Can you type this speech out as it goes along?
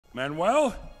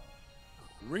Manuel?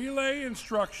 Relay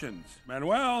instructions.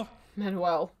 Manuel?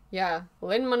 Manuel. Yeah,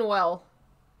 Lin-Manuel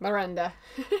Miranda.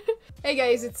 Hey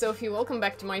guys, it's Sophie, welcome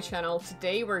back to my channel.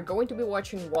 Today we're going to be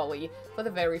watching WALL-E for the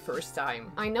very first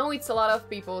time. I know it's a lot of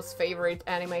people's favorite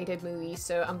animated movie,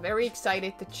 so I'm very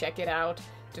excited to check it out,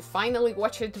 to finally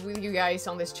watch it with you guys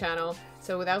on this channel.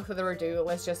 So without further ado,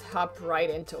 let's just hop right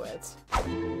into it.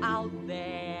 Out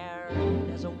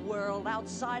there's a world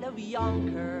outside of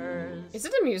Yonkers. Is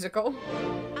it a musical?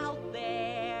 Out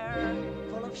there,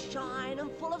 full of shine and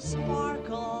full of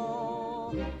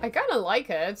sparkle. I kinda like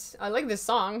it. I like this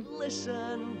song.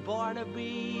 Listen,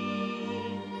 Barnaby.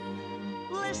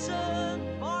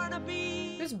 Listen,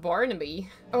 Barnaby. Who's Barnaby?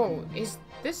 Oh, is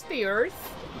this the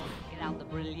Earth? Get out the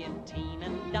brilliantine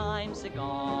and dime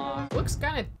cigar. Looks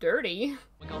kinda dirty.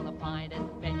 We're gonna find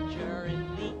adventure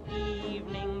in the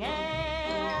evening air.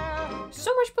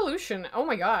 So much pollution, oh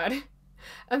my god.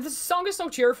 And the song is so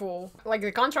cheerful. Like,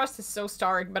 the contrast is so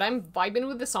stark, but I'm vibing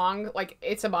with the song, like,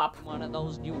 it's a bop. One of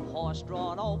those new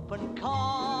horse-drawn open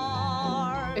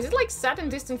cars. Is it like set in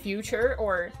distant future,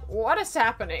 or what is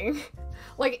happening?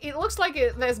 Like, it looks like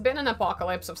there's been an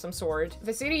apocalypse of some sort.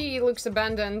 The city looks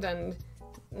abandoned and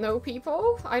no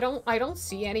people? I don't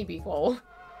see any people.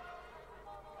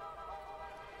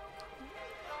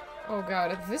 Oh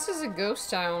god, this is a ghost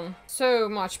town. So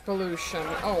much pollution.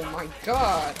 Oh my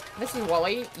god. This is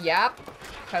WALL-E. Yep.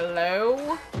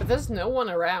 Hello? But there's no one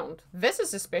around. This is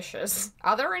suspicious.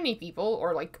 Are there any people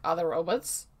or like other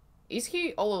robots? Is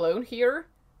he all alone here?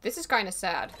 This is kind of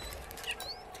sad.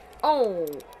 Oh,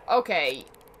 okay.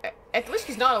 At least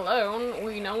he's not alone.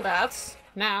 We know that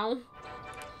now.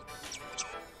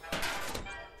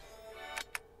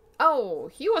 Oh,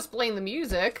 he was playing the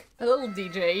music. A little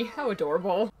DJ. How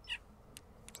adorable.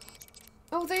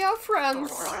 Oh, they are friends.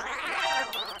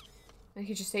 And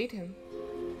he just ate him.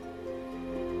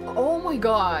 Oh my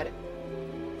god.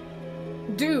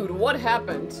 Dude, what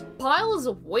happened? Piles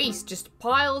of waste, just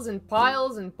piles and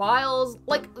piles and piles.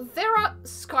 Like, there are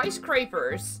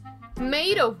skyscrapers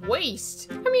made of waste.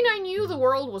 I mean, I knew the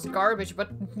world was garbage,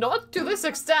 but not to this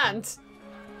extent.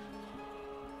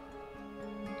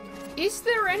 Is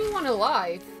there anyone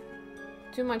alive?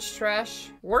 Too much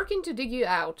trash. Working to dig you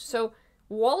out. So,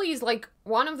 WALL-E is like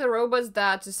one of the robots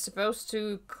that is supposed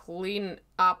to clean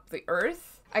up the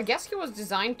earth. I guess he was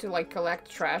designed to like collect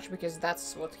trash because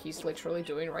that's what he's literally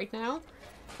doing right now.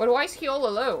 But why is he all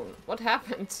alone? What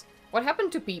happened? What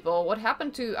happened to people? What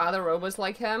happened to other robots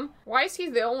like him? Why is he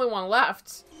the only one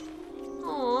left?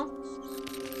 Aww.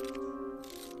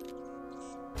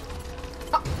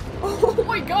 Oh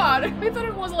my god! I thought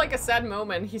it was like a sad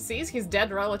moment. He sees his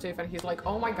dead relative and he's like,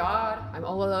 oh my god, I'm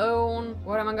all alone.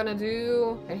 What am I gonna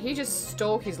do? And he just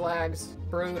stole his legs.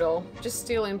 Brutal. Just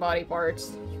stealing body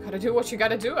parts. You gotta do what you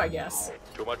gotta do, I guess.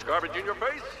 Too much garbage in your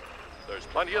face? There's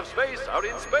plenty of space out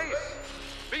in space.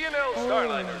 B&L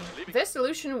Starliners leaving. This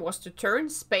solution was to turn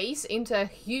space into a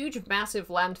huge, massive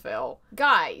landfill.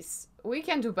 Guys, we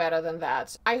can do better than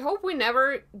that. I hope we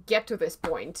never get to this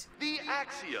point. The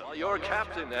Axiom. Your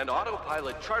captain and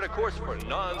autopilot chart a course for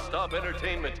non-stop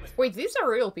entertainment. Wait, these are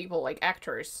real people, like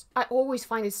actors. I always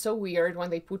find it so weird when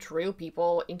they put real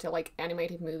people into like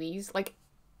animated movies. Like,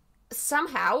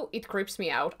 somehow it creeps me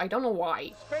out. I don't know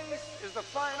why. Space is the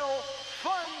final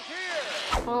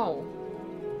frontier. Oh.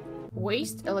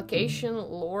 Waste allocation,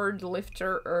 Lord,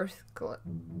 Lifter, Earth,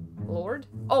 Lord?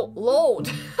 Oh, Lord!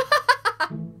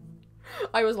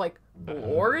 I was like,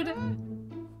 Lord?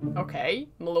 Okay,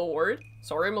 m'lord.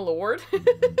 Sorry, m'lord.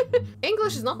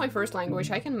 English is not my first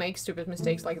language. I can make stupid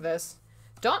mistakes like this.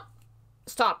 Don't...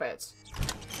 Stop it.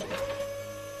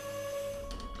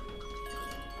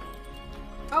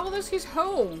 Oh, this is his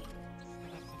home.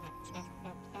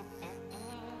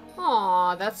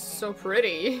 Aw, that's so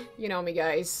pretty. You know me,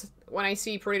 guys. When I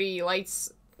see pretty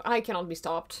lights, I cannot be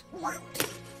stopped.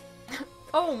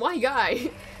 Oh, my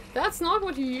guy. That's not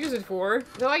what you use it for.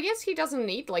 Though I guess he doesn't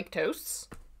need, like, toasts.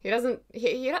 He doesn't...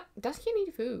 Does he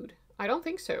need food? I don't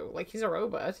think so. Like, he's a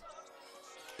robot.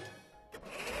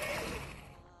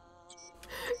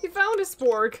 He found a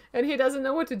spork, and he doesn't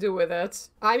know what to do with it.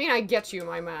 I mean, I get you,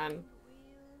 my man.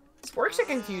 Sporks are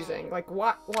confusing. Like,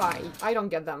 what? Why? I don't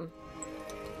get them.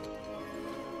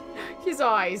 His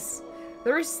eyes.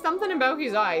 There is something about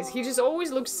his eyes. He just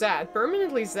always looks sad.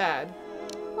 Permanently sad.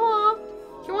 Aw,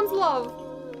 he wants love.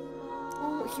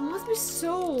 Oh, he must be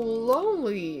so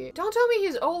lonely. Don't tell me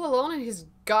he's all alone in his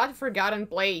god-forgotten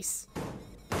place.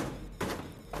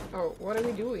 Oh, what are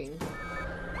we doing?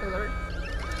 Alert.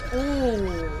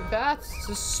 Ooh, that's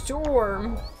a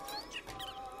storm.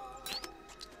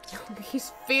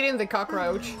 He's feeding the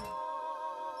cockroach.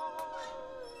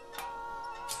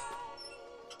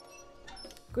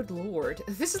 Good lord.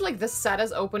 This is like the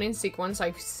saddest opening sequence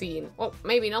I've seen. Well,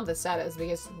 maybe not the saddest,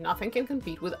 because nothing can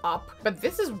compete with Up. But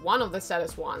this is one of the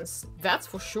saddest ones. That's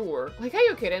for sure. Like, are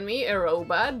you kidding me? A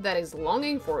robot that is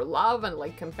longing for love and,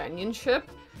 like, companionship,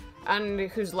 and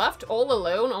who's left all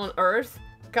alone on Earth,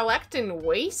 collecting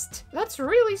waste? That's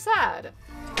really sad.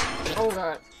 Oh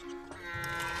god.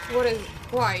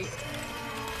 Why?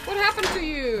 What happened to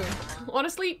you?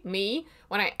 Honestly, me,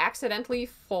 when I accidentally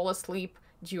fall asleep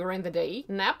during the day,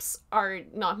 naps are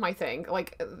not my thing.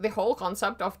 Like, the whole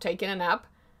concept of taking a nap.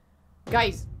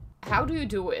 Guys, how do you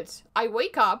do it? I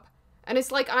wake up, and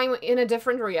it's like I'm in a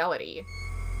different reality.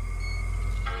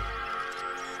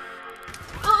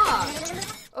 Ah!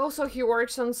 Oh, so he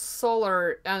works on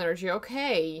solar energy,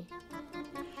 okay.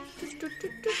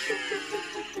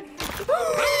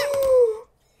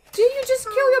 Did you just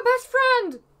kill your best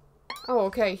friend? Oh,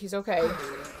 okay, he's okay.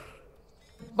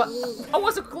 But it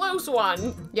was a close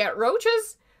one. Yeah,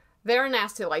 roaches, they're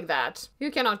nasty like that.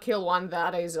 You cannot kill one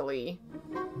that easily.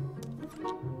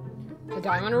 A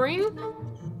diamond ring?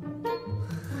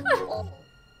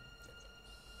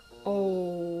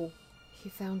 Oh, he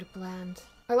found a plant.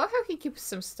 I love how he keeps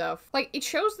some stuff. Like, it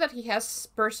shows that he has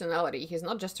personality. He's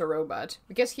not just a robot.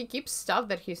 Because he keeps stuff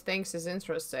that he thinks is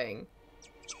interesting.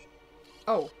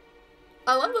 Oh.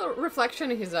 I love the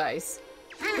reflection in his eyes.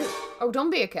 Oh, don't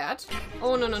be a cat.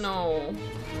 Oh, no, no, no.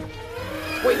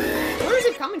 Wait, where is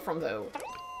it coming from, though?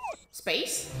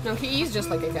 Space? No, he is just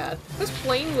like a cat. Who's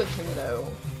playing with him, though?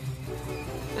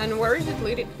 And where is it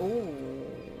leading? Ooh.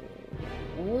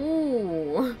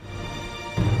 Ooh.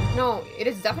 No, it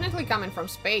is definitely coming from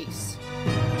space.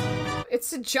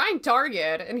 It's a giant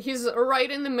target, and he's right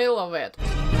in the middle of it.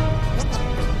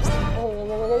 Oh, whoa,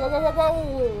 whoa, whoa, whoa, whoa,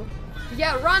 whoa.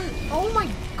 Yeah, run! Oh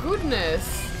my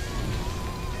goodness!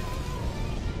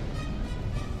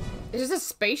 Is this a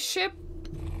spaceship?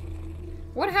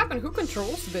 What happened? Who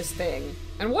controls this thing?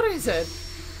 And what is it?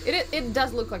 It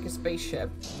does look like a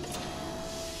spaceship.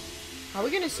 Are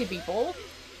we gonna see people?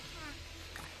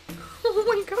 Oh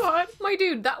my god! My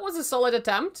dude, that was a solid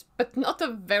attempt, but not a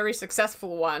very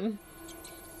successful one.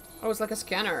 Oh, it's like a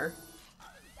scanner.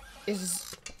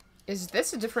 Is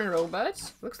this a different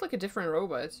robot? Looks like a different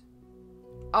robot.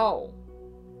 Oh.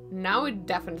 Now it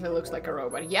definitely looks like a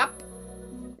robot. Yep.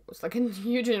 It's like a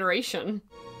new generation.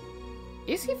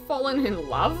 Is he fallen in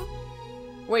love?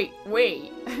 Wait.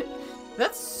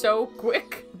 That's so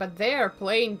quick. But they are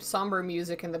playing somber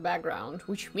music in the background,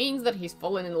 which means that he's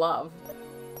fallen in love.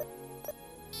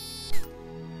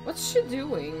 What's she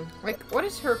doing? Like, what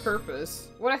is her purpose?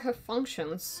 What are her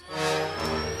functions?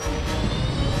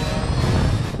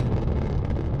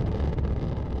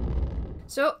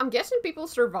 So, I'm guessing people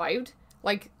survived,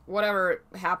 like, whatever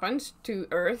happened to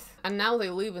Earth, and now they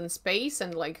live in space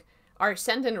and, like, are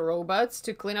sending robots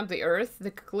to clean up the Earth, to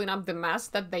clean up the mess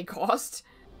that they caused.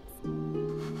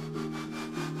 Ooh,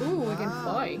 we can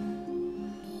fly.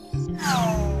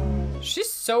 She's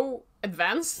so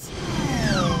advanced.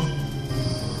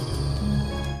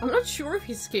 I'm not sure if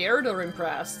he's scared or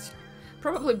impressed.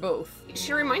 Probably both.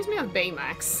 She reminds me of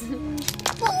Baymax.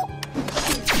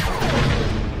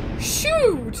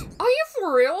 Shoot! Are you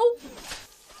for real?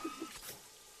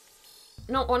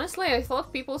 No, honestly, I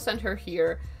thought people sent her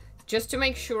here just to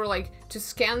make sure, like, to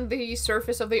scan the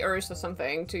surface of the Earth or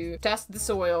something, to test the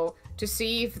soil, to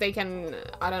see if they can,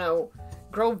 I don't know,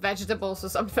 grow vegetables or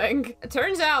something. It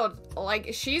turns out,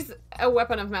 like, she's a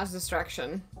weapon of mass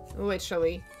destruction.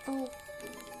 Literally. Oh.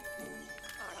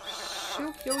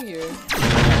 She'll kill you.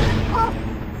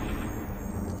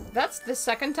 That's the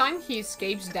second time he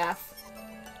escapes death.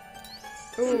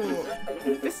 Ooh,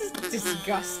 this is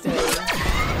disgusting.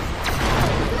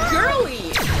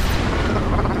 Girly!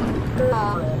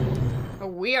 Oh,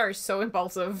 we are so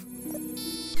impulsive.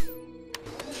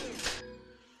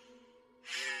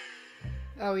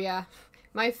 Oh yeah,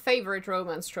 my favorite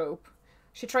romance trope.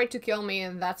 She tried to kill me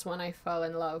and that's when I fell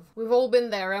in love. We've all been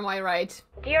there, am I right?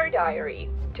 Dear Diary,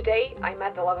 today I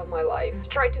met the love of my life. She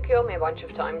tried to kill me a bunch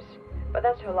of times, but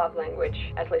that's her love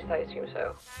language, at least I assume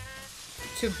so.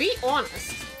 To be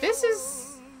honest, this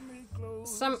is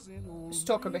some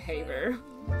stalker behavior.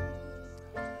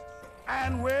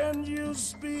 And when you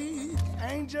speak,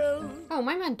 angel. Oh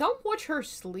my man, don't watch her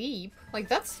sleep. Like,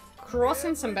 that's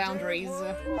crossing some boundaries.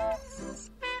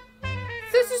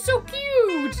 This is so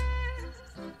cute!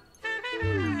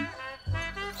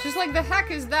 She's like, the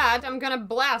heck is that? I'm gonna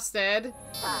blast it.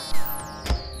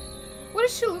 What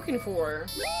is she looking for?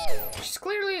 She's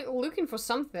clearly looking for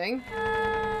something.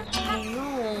 Oh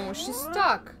no, she's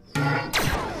stuck. Okay.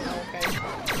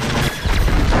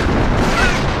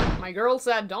 My girl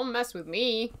said, don't mess with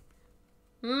me.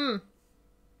 Right.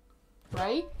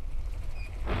 right?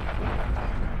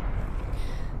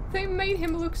 They made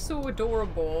him look so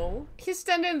adorable. He's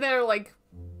standing there like...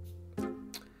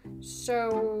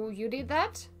 So, you did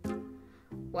that?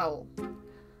 Well,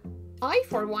 I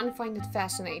for one find it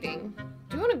fascinating.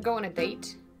 Do you want to go on a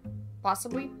date?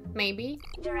 Possibly? Maybe?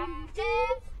 Directive?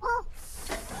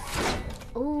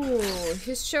 Oh,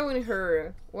 he's showing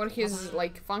her what his,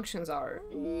 like, functions are.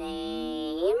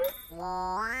 Name?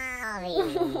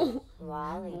 Wally.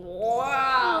 Wally.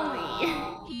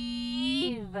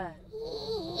 Eve.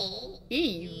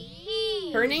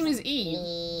 Eve. Her name is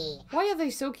Eve. Why are they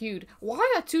so cute?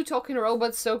 Why are two talking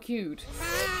robots so cute?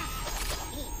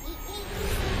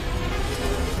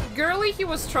 Girly, he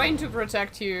was trying to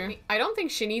protect you. I don't think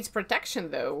she needs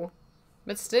protection though.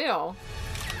 But still.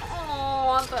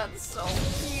 Oh, that's so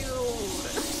cute.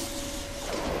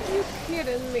 You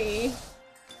kidding me?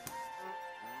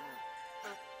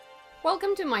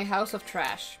 Welcome to my house of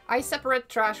trash. I separate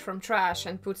trash from trash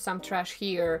and put some trash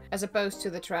here, as opposed to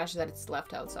the trash that is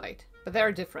left outside. But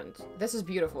they're different. This is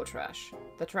beautiful trash.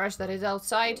 The trash that is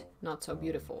outside, not so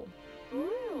beautiful.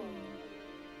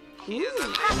 Here's a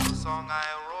little song I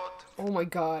wrote. Oh my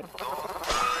god.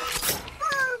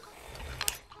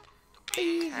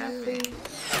 Be happy.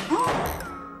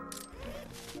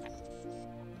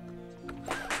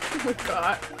 Oh my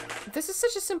god. This is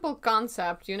such a simple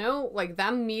concept, you know? Like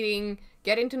them meeting,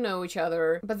 getting to know each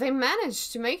other, but they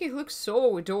managed to make it look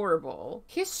so adorable.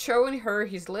 He's showing her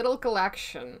his little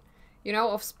collection, you know,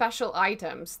 of special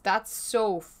items. That's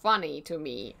so funny to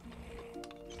me.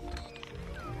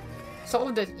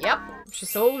 Solved it. Yep, she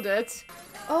solved it.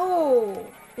 Oh,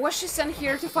 was she sent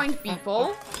here to find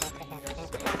people?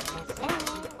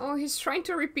 Oh, he's trying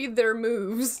to repeat their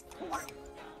moves.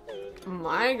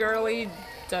 My girlie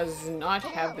does not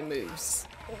have the moves.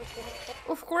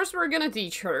 Of course we're gonna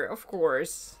teach her, of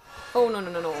course. Oh, no, no,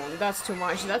 no, no, that's too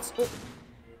much, that's...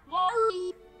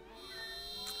 Oh.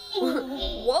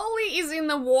 Wally is in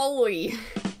the Wally.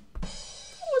 That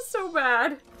was so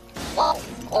bad. Oh.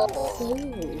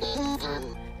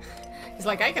 He's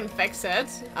like, I can fix it.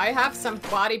 I have some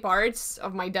body parts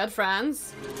of my dead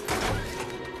friends.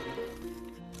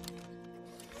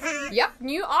 Yep,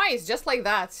 new eyes, just like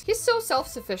that. He's so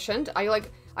self-sufficient.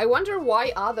 I wonder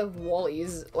why other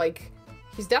Wallies, like,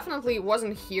 he's definitely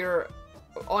wasn't here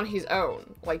on his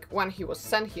own, like when he was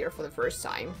sent here for the first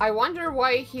time. I wonder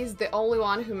why he's the only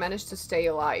one who managed to stay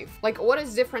alive. Like, what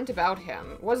is different about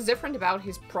him? What's different about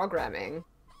his programming?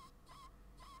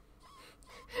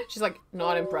 She's like,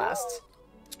 not impressed.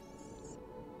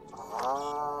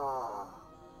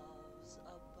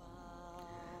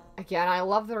 Again, I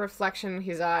love the reflection in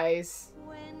his eyes.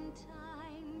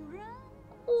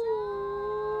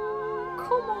 Oh,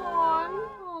 come on.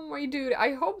 Oh my dude,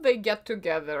 I hope they get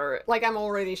together. Like, I'm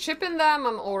already shipping them,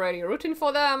 I'm already rooting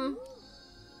for them.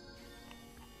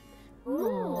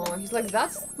 Oh, he's like,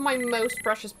 that's my most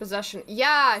precious possession.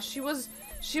 Yeah, she was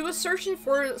searching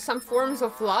for some forms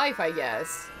of life, I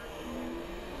guess.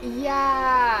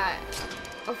 Yeah,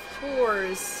 of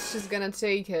course she's gonna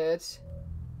take it.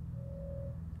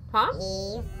 Huh?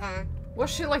 Was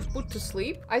she like put to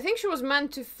sleep? I think she was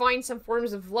meant to find some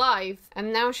forms of life,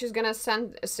 and now she's gonna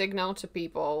send a signal to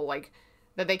people, like,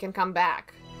 that they can come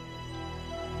back.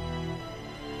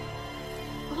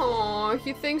 Oh,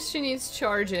 he thinks she needs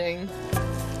charging.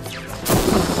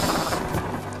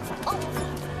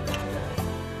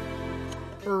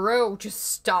 Bro, just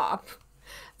stop.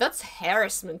 That's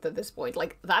harassment at this point.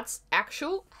 Like, that's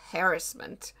actual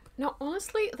harassment. No,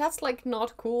 honestly, that's like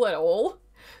not cool at all.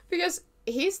 Because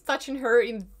he's touching her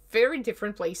in very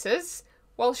different places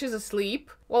while she's asleep,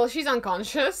 while she's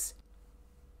unconscious.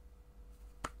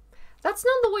 That's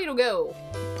not the way to go.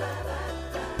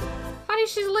 Honey,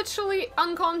 she's literally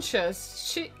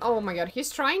unconscious. Oh my god, he's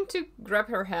trying to grab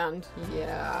her hand.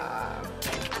 Yeah.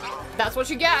 That's what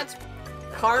you get.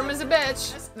 Karma's a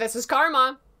bitch. This is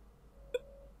karma.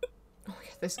 Oh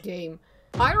yeah, this game.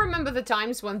 I remember the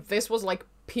times when this was like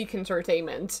peak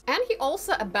entertainment. And he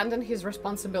also abandoned his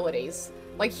responsibilities.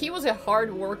 Like, he was a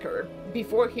hard worker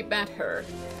before he met her.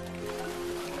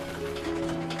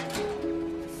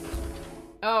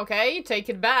 Okay, take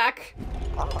it back.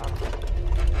 Oh.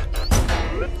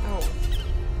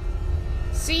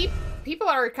 See? People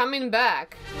are coming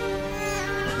back.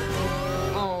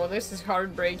 Oh, this is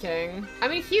heartbreaking. I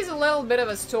mean, he's a little bit of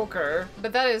a stalker,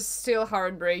 but that is still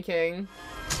heartbreaking.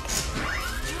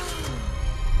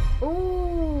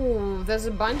 Ooh, there's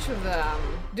a bunch of them.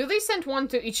 Do they send one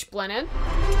to each planet?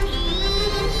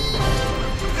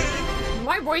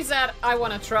 My boy said, I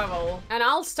wanna travel. And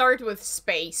I'll start with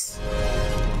space.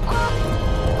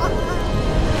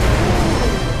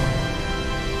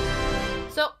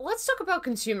 let's talk about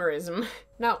consumerism.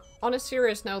 Now, on a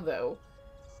serious note though,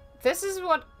 this is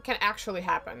what can actually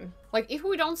happen. Like, if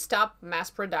we don't stop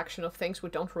mass production of things we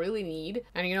don't really need,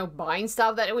 and, you know, buying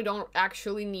stuff that we don't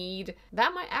actually need,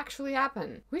 that might actually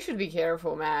happen. We should be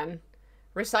careful, man.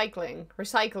 Recycling.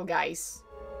 Recycle, guys.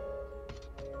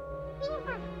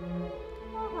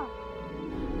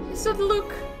 He said,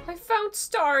 look, I found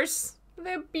stars.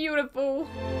 They're beautiful.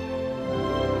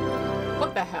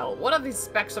 What the hell? What are these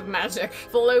specks of magic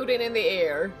floating in the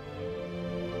air?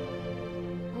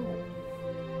 Oh.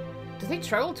 Do they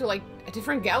travel to, like, a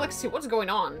different galaxy? What's going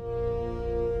on?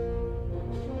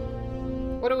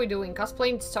 What are we doing?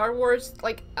 Cosplaying Star Wars?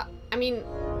 Like, I mean...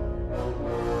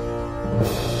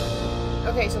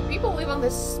 Okay, so people live on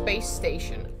this space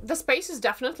station. The space is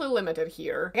definitely limited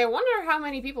here. I wonder how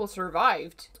many people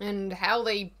survived and how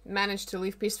they managed to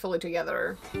live peacefully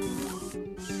together.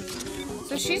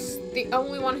 So she's the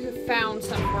only one who found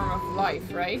some form of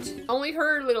life, right? Only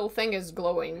her little thing is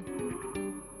glowing.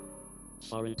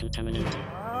 Foreign contaminant.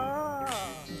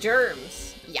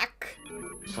 Germs. Yuck.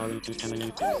 Foreign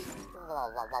contaminant. Whoa,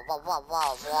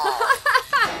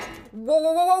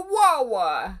 whoa, whoa, whoa,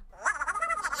 whoa!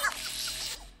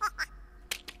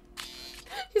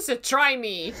 He said, try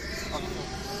me.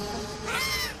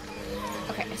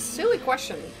 Okay, a silly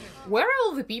question. Where are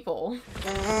all the people?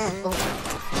 Oh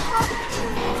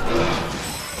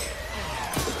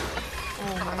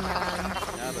my man.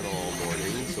 Haven't all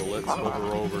morning, so let's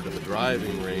hover over to the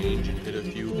driving range and hit a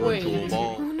few Wait. virtual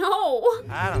balls. Oh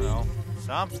no! I don't know.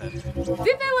 Something.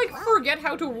 Did they like forget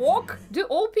how to walk? Do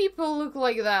all people look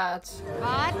like that?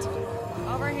 What?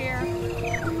 Over here.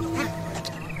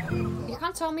 You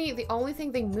can't tell me the only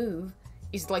thing they move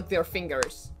is like their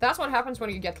fingers. That's what happens when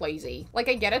you get lazy. Like,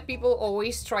 I get it, people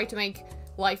always try to make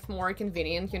life more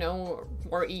convenient, you know,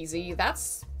 more easy.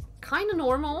 That's kind of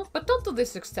normal, but not to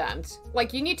this extent.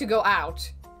 Like, you need to go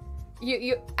out.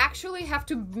 You actually have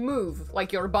to move,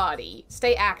 like, your body.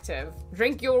 Stay active.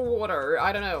 Drink your water.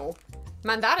 I don't know.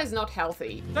 Man, that is not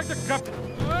healthy. Take the cup.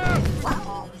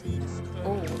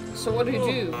 Oh, so what do you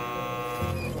do?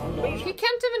 He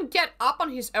can't even get up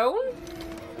on his own?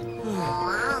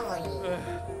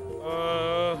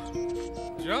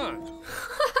 John.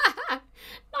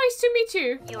 Nice to meet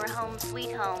you. Your home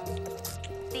sweet home.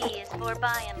 C is for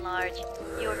by and large,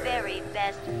 your very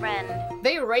best friend.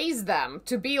 They raised them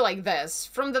to be like this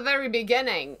from the very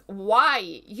beginning.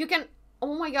 Why? You can...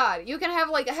 Oh my god, you can have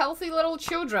like healthy little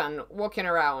children walking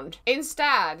around.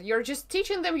 Instead, you're just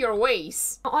teaching them your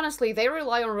ways. Honestly, they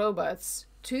rely on robots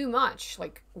too much,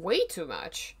 like way too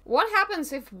much. What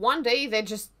happens if one day they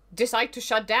just decide to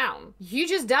shut down? You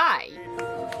just die.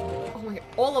 Oh my god,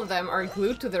 all of them are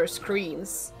glued to their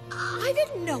screens. I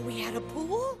didn't know we had a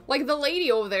pool. Like, the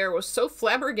lady over there was so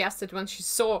flabbergasted when she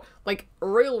saw, like,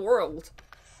 real world.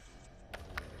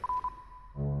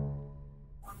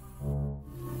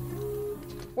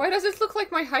 Why does it look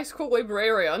like my high school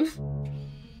librarian?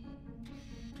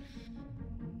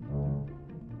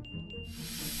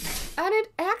 And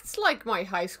it acts like my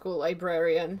high school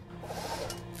librarian.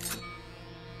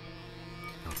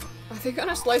 Are they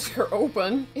gonna slice her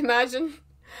open? Imagine.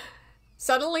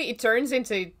 Suddenly it turns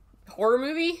into a horror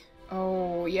movie?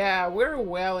 Oh yeah, we're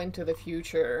well into the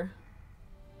future.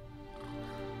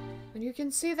 And you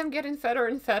can see them getting fatter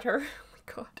and fatter. Oh my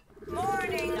god.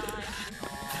 Morning.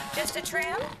 Just a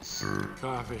trim?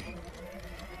 Coffee.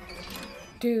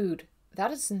 Dude,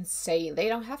 that is insane. They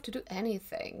don't have to do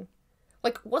anything.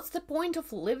 Like, what's the point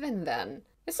of living then?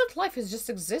 It's not life, it's just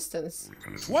existence.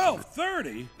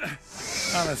 12:30?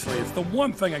 Honestly, it's the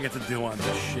one thing I get to do on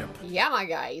this ship. Yeah, my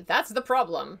guy, that's the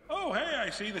problem. Oh, hey, I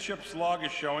see the ship's log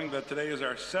is showing that today is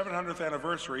our 700th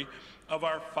anniversary of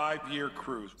our 5-year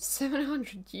cruise.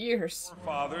 700 years. Our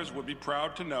fathers would be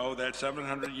proud to know that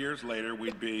 700 years later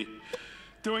we'd be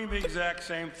doing the exact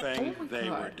same thing they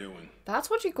were doing. That's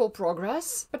what you call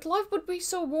progress? But life would be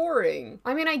so boring.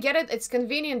 I mean, I get it, it's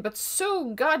convenient, but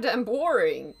so goddamn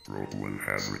boring. Roland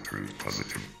has returned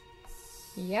positive.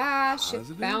 Yeah, she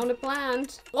found a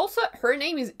plant. Also, her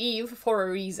name is Eve for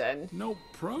a reason. No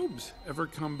probes ever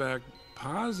come back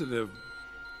positive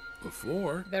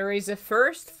before. There is a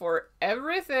first for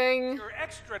everything. Your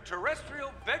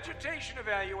extraterrestrial vegetation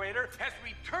evaluator has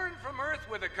returned from Earth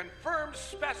with a confirmed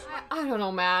specimen. I don't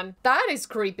know, man. That is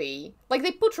creepy. Like,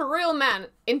 they put a real man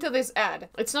into this ad.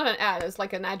 It's not an ad, it's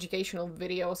like an educational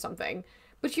video or something.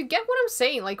 But you get what I'm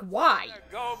saying, like, why?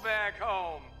 Go back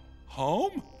home.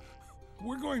 Home?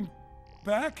 We're going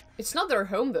back? It's not their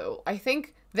home, though. I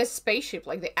think this spaceship,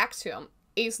 like the Axiom,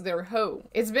 is their home.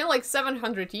 It's been like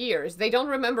 700 years. They don't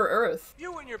remember Earth.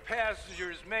 You and your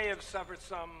passengers may have suffered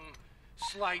some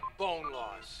slight bone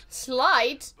loss.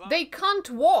 Slight? They can't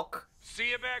walk. See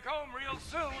you back home real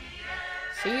soon.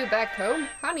 See you back home?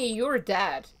 Honey, you're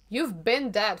dead. You've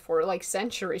been dead for like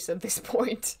centuries at this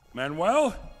point.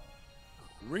 Manuel?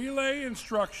 Relay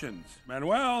instructions.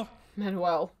 Manuel?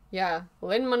 Manuel. Yeah,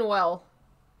 Lin-Manuel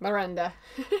Miranda.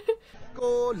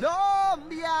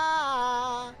 Colombia,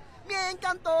 me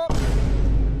encantó,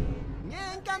 me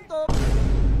encantó.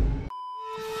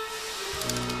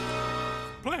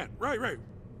 Plant, right.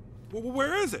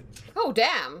 Where is it? Oh,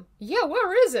 damn. Yeah,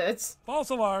 where is it? False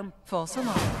alarm. False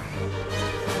alarm.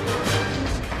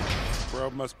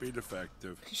 Probe must be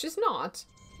defective. She's not.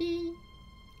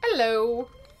 Hello.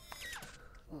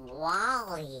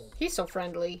 Wally. He's so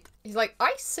friendly. He's like,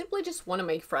 I simply just want to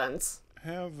make friends.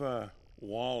 Have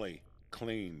Wally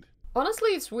cleaned.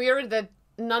 Honestly, it's weird that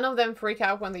none of them freak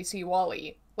out when they see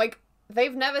Wally. Like,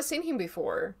 they've never seen him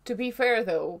before. To be fair,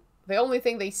 though, the only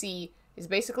thing they see is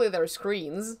basically their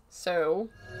screens, so...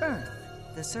 Earth,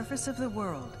 the surface of the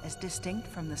world as distinct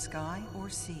from the sky or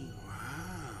sea.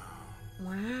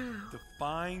 Wow.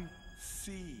 Define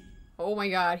C. Oh my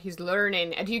god, he's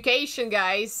learning. Education,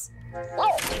 guys.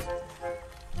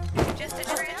 Just a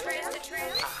trim.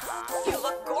 You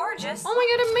look gorgeous. Oh my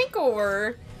god, a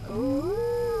makeover. Ooh.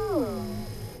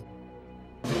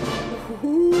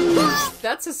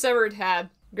 That's a severed head.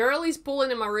 Girlie's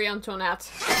pulling a Marie Antoinette.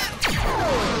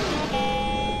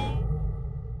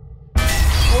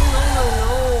 Oh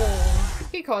no.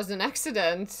 He caused an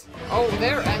accident. Oh,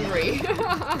 they're angry.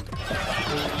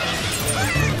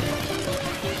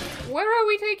 Where are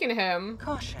we taking him?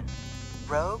 Caution.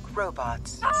 Rogue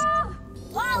robots.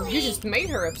 Oh, you just made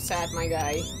her upset, my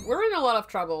guy. We're in a lot of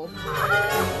trouble.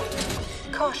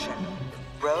 Caution.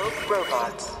 Rogue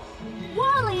robots.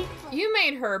 Wally! You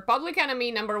made her public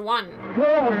enemy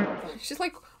 #1. She's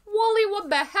like, Wally, what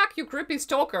the heck, you creepy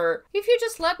stalker? If you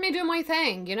just let me do my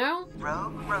thing, you know?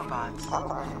 Rogue robots.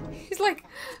 He's like,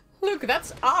 look,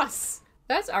 that's us.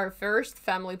 That's our first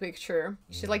family picture.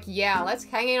 She's like, yeah, let's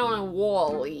hang it on a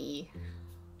Wally.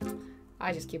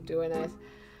 I just keep doing it.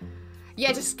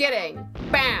 Yeah, just kidding.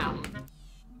 Bam!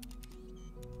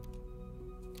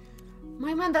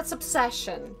 My man, that's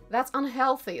obsession. That's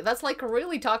unhealthy. That's like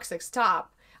really toxic.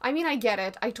 Stop. I mean, I get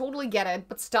it. I totally get it,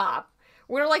 but stop.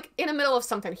 We're like in the middle of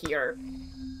something here.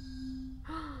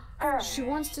 She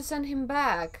wants to send him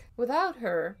back without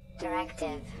her.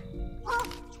 Directive.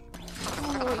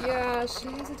 Oh, yeah, she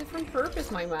has a different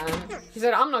purpose, my man. He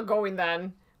said, I'm not going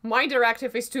then. My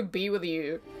directive is to be with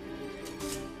you.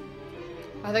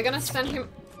 Are they gonna send him...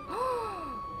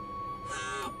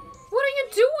 What are you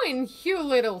doing, you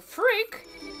little freak?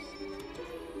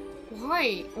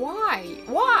 Why?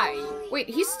 Wait,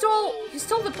 he stole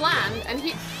the plan and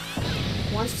he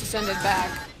wants to send it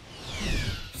back.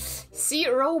 See,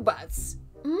 robots.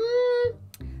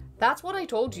 That's what I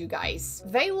told you guys.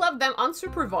 They left them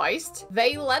unsupervised.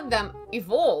 They let them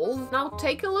evolve. Now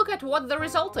take a look at what the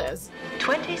result is.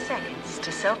 20 seconds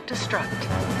to self-destruct.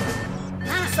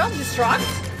 Self-destruct?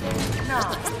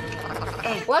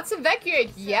 9, 8. Let's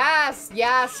evacuate. Yes,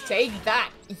 take that.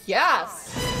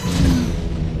 Yes.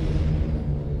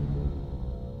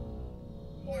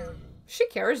 She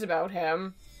cares about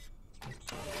him.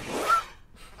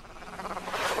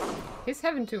 He's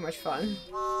having too much fun.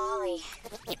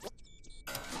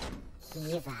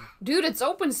 Dude, it's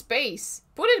open space.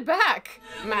 Put it back.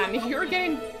 Man, you're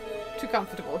getting too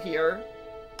comfortable here.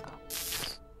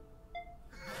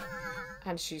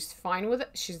 And she's fine with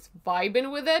it. She's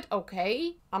vibing with it.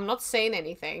 Okay. I'm not saying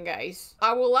anything, guys.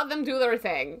 I will let them do their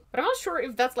thing. But I'm not sure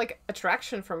if that's like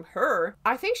attraction from her.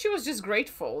 I think she was just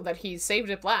grateful that he saved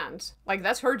the plant. Like,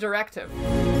 that's her directive.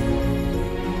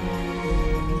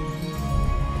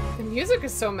 The music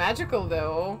is so magical,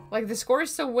 though. Like, the score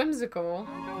is so whimsical.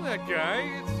 I know that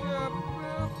guy. It's,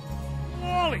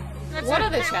 Wally. What are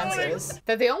the chances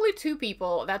that the only two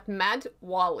people that met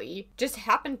Wally just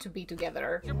happened to be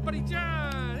together?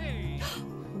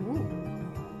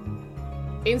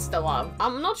 Insta-love.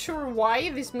 I'm not sure why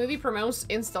this movie promotes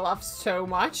insta-love so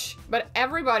much, but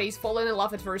everybody's fallen in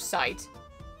love at first sight.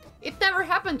 It never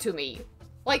happened to me.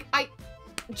 Like, I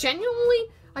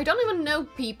don't even know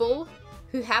people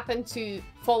who happen to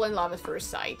fall in love at first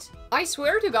sight. I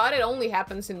swear to God, it only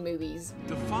happens in movies.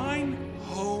 Define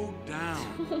hoe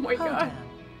down. Oh my God.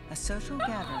 A social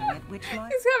gathering at which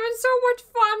life... He's having so much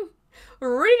fun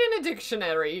reading a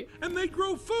dictionary. And they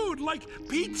grow food like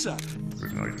pizza.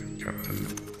 Good night,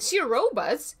 Captain. See,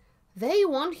 robots, they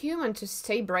want humans to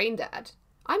stay brain dead.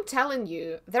 I'm telling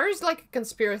you, there is like a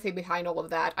conspiracy behind all of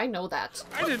that. I know that.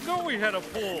 I didn't know we had a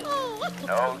pool.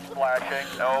 No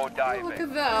splashing, no diving. Look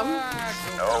at them.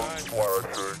 No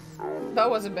splashing. That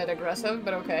was a bit aggressive,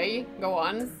 but okay. Go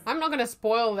on. I'm not gonna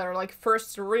spoil their like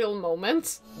first real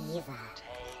moment.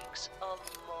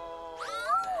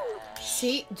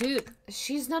 See, dude,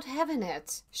 she's not having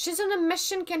it. She's on a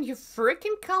mission, can you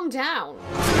freaking calm down?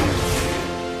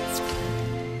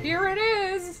 Here it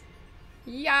is!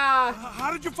 Yeah!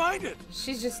 How did you find it?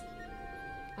 She's just,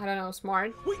 I don't know,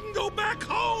 smart. We can go back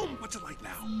home! What's it like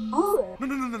now? Oh.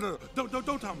 No.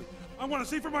 Don't tell me. I want to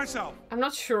see for myself. I'm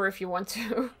not sure if you want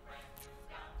to.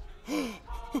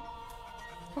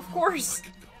 Of course.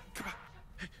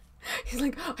 He's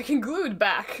like, I can glue it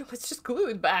back. Let's just glue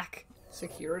it back.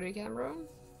 Security camera?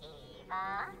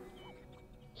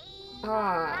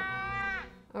 Ah.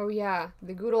 Oh yeah,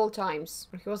 the good old times.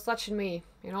 He was touching me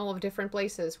in all of different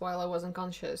places while I was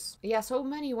unconscious. Yeah, so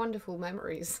many wonderful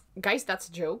memories. Guys, that's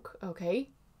a joke, okay?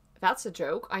 That's a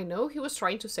joke. I know he was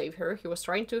trying to save her. He was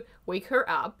trying to wake her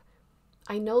up.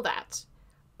 I know that.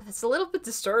 But it's a little bit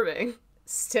disturbing.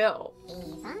 Still.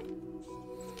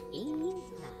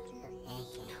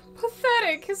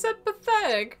 Pathetic! He said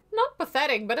pathetic. Not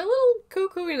pathetic, but a little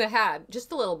cuckoo in the head.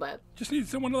 Just a little bit. Just need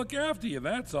someone to look after you,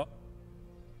 that's all.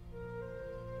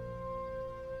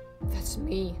 That's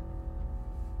me.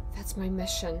 That's my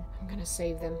mission. I'm gonna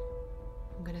save them.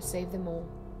 I'm gonna save them all.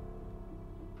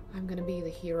 I'm gonna be the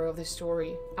hero of the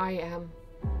story. I am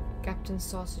Captain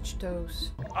Sausage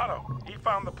Toes. Otto, he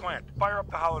found the plant. Fire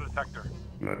up the hollow detector.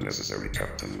 Not necessary,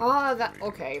 Captain. Ah,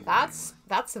 okay, that's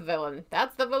the villain.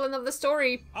 That's the villain of the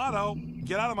story. Otto,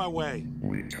 get out of my way.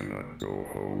 We cannot go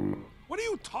home. What are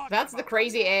you talking That's about? the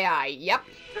crazy AI. Yep.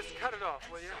 Just cut it off,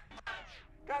 will you?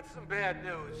 Got some bad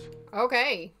news.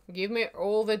 Okay, give me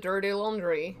all the dirty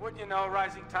laundry. Wouldn't you know,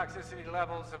 rising toxicity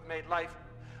levels have made life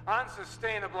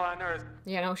unsustainable on Earth.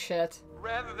 Yeah, no shit.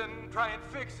 Rather than try and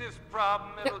fix this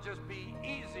problem, it'll just be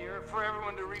easier for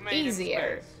everyone to remain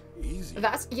Easier. in space. Easy.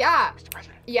 That's, yeah.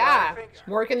 Yeah.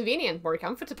 More convenient, more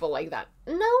comfortable like that.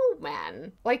 No,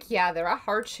 man. Like, yeah, there are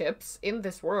hardships in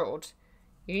this world.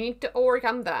 You need to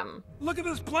overcome them. Look at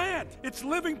this plant. It's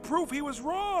living proof he was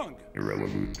wrong.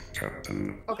 Irrelevant,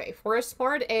 Captain. Okay, for a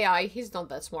smart AI, he's not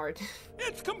that smart.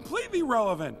 It's completely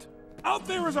relevant. Out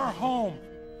there is our home.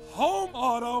 Home,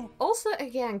 Otto. Also,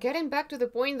 again, getting back to the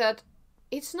point that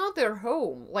it's not their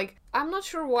home. Like, I'm not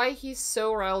sure why he's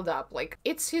so riled up. Like,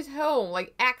 it's his home,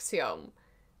 like, Axiom.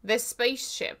 The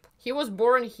spaceship. He was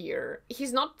born here.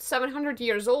 He's not 700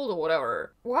 years old or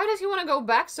whatever. Why does he want to go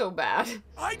back so bad?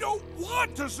 I don't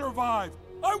want to survive.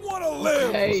 I want to live.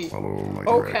 Okay.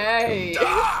 Okay.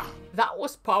 That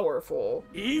was powerful.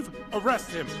 Eve,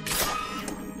 arrest him.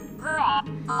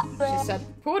 She said,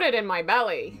 put it in my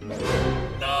belly.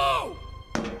 No!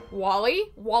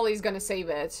 Wally? Wally's gonna save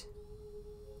it.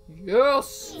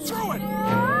 Yes! Throw it!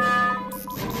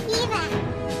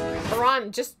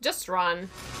 Run, just run.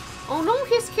 Oh no,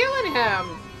 he's killing him!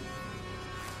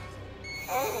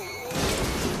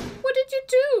 What did you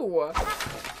do?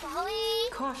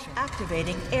 Caution.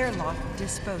 Activating airlock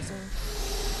disposal.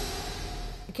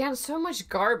 Again, so much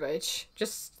garbage.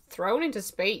 Just thrown into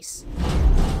space.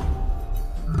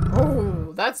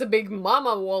 Oh, that's a big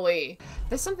mama, Wally.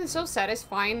 There's something so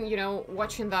satisfying, you know,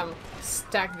 watching them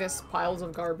stack these piles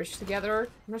of garbage together.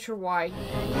 I'm not sure why.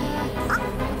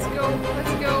 Let's go,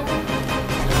 let's go.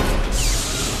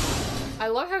 I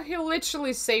love how he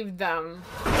literally saved them.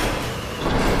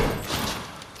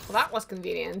 Well, that was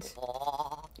convenient.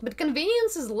 But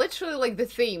convenience is literally like the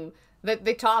theme,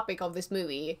 the topic of this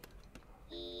movie.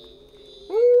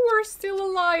 Ooh, we're still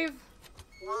alive.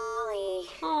 Wally.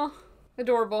 Oh,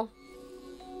 adorable.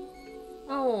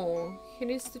 Oh, he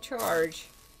needs to charge.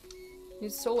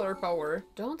 Needs solar power.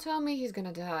 Don't tell me he's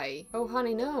gonna die. Oh,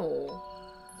 honey, no.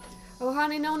 Oh,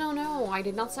 honey, no, no, no. I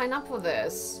did not sign up for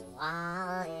this.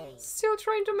 Wally. Still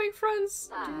trying to make friends.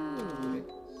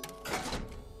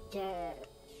 Dude.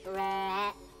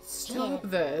 Stop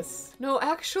this. No,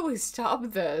 actually,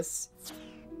 stop this.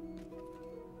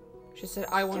 She said,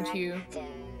 I want you.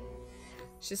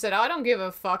 She said, I don't give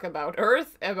a fuck about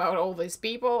Earth, about all these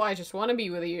people, I just want to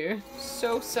be with you.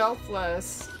 So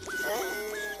selfless.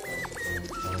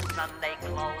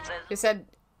 He said,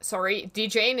 sorry,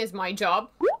 DJing is my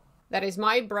job. That is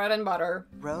my bread and butter.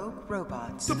 Rogue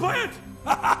robots. The plant!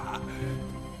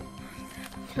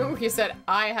 Oh, he said,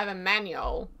 I have a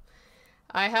manual.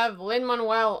 I have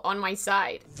Lin-Manuel on my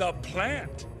side. The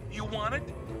plant! You want it?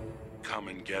 Come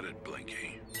and get it,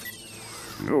 Blinky.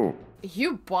 No.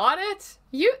 You bought it?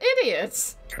 You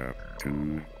idiots!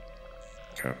 Captain.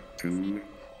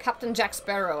 Captain Jack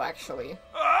Sparrow, actually.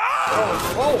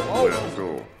 Let's go. Let's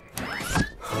go.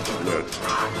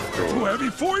 Too heavy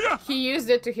for you? He used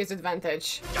it to his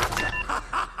advantage.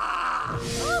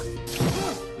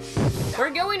 We're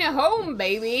going to home,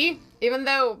 baby! Even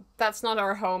though that's not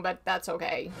our home, but that's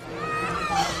okay.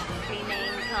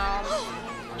 Remain calm.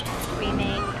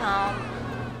 Remain calm.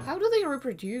 How do they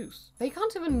reproduce? They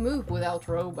can't even move without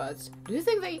robots. Do you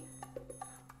think they...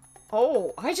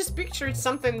 Oh, I just pictured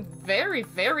something very,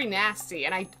 very nasty,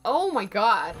 and oh my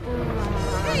god. No.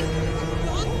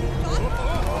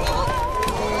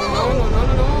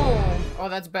 Oh,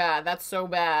 that's bad. That's so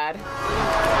bad.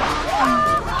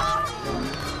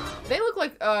 They look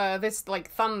like, this,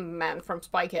 like, thumb man from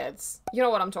Spy Kids. You know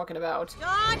what I'm talking about.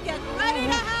 God, get ready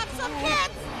to have some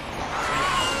kids!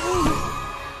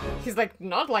 He's like,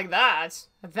 not like that.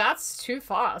 That's too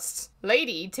fast.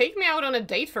 Lady, take me out on a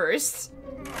date first.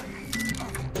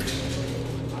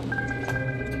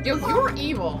 Yo, you're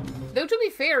evil. Though to be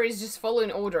fair, he's just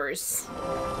following orders.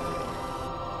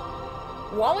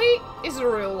 Wally is a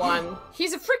real one.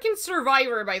 He's a freaking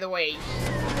survivor, by the way.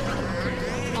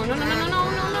 Oh, no.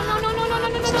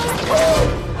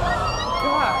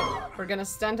 God, we're gonna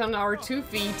stand on our 2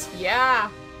 feet. Yeah.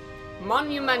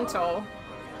 Monumental.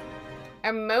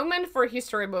 A moment for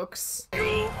history books.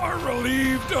 You are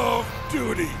relieved of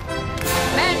duty.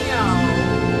 Manuel.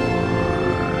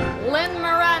 Lynn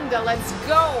Miranda, let's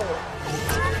go.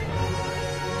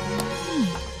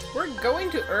 We're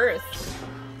going to Earth.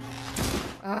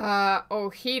 Oh,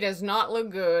 he does not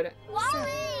look good. Wally!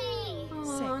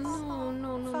 Oh,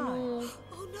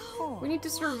 no. We need to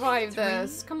survive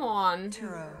this. Come on.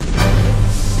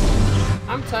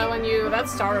 I'm telling you,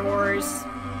 that's Star Wars.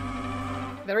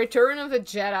 The Return of the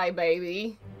Jedi,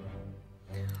 baby.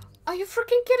 Are you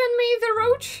freaking kidding me, the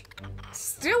roach?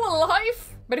 Still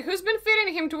alive? But who's been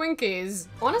feeding him Twinkies?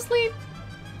 Honestly,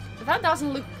 that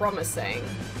doesn't look promising.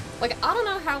 Like, I don't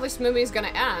know how this movie is gonna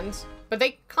end, but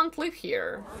they can't live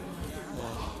here.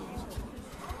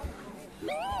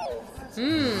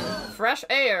 Fresh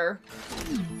air.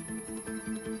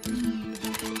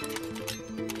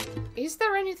 Is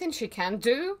there anything she can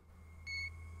do?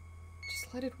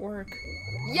 Just let it work.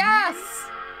 Yes!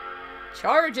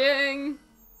 Charging!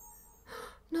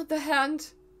 Not the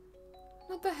hand.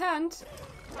 Not the hand.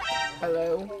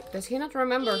 Hello. Does he not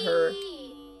remember her?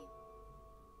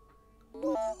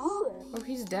 Oh,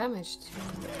 he's damaged.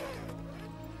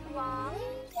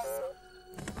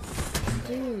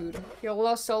 Dude, he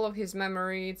lost all of his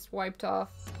memory. It's wiped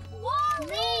off.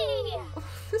 Wally!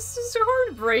 This is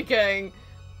heartbreaking.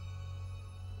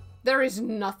 There is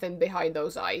nothing behind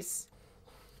those eyes.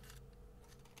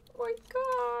 Oh my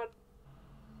god.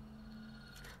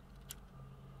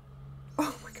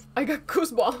 Oh my god. I got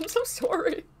goosebumps. I'm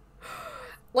sorry.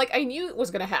 Like, I knew it was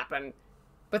gonna happen.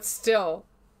 But still.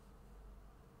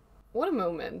 What a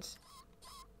moment.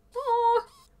 Oh,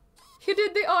 he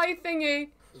did the eye thingy.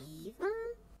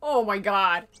 Oh my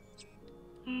god.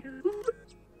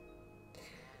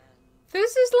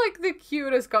 This is like the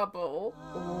cutest couple.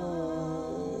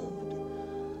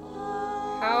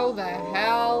 How the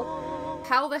hell?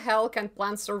 How the hell can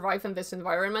plants survive in this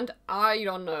environment? I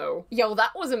don't know. Yo,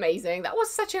 that was amazing. That was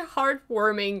such a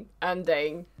heartwarming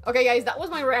ending. Okay guys, that was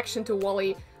my reaction to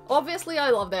Wall-E. Obviously I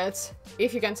loved it,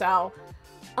 if you can tell.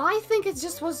 I think it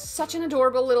just was such an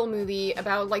adorable little movie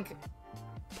about, like,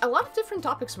 a lot of different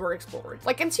topics were explored.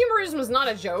 Like, consumerism is not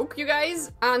a joke, you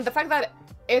guys, and the fact that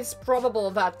it's probable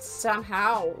that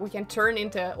somehow we can turn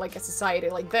into, like, a society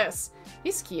like this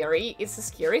is scary. It's a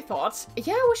scary thought.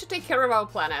 Yeah, we should take care of our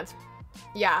planet.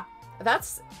 Yeah,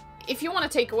 that's... If you want to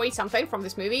take away something from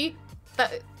this movie,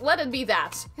 let it be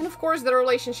that. And of course, the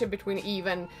relationship between Eve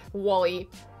and Wall-E,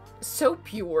 so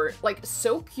pure, like,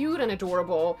 so cute and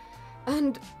adorable.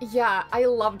 And yeah, I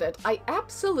loved it. I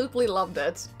absolutely loved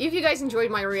it. If you guys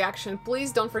enjoyed my reaction,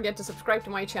 please don't forget to subscribe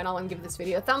to my channel and give this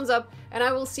video a thumbs up, and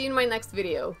I will see you in my next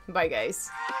video. Bye guys.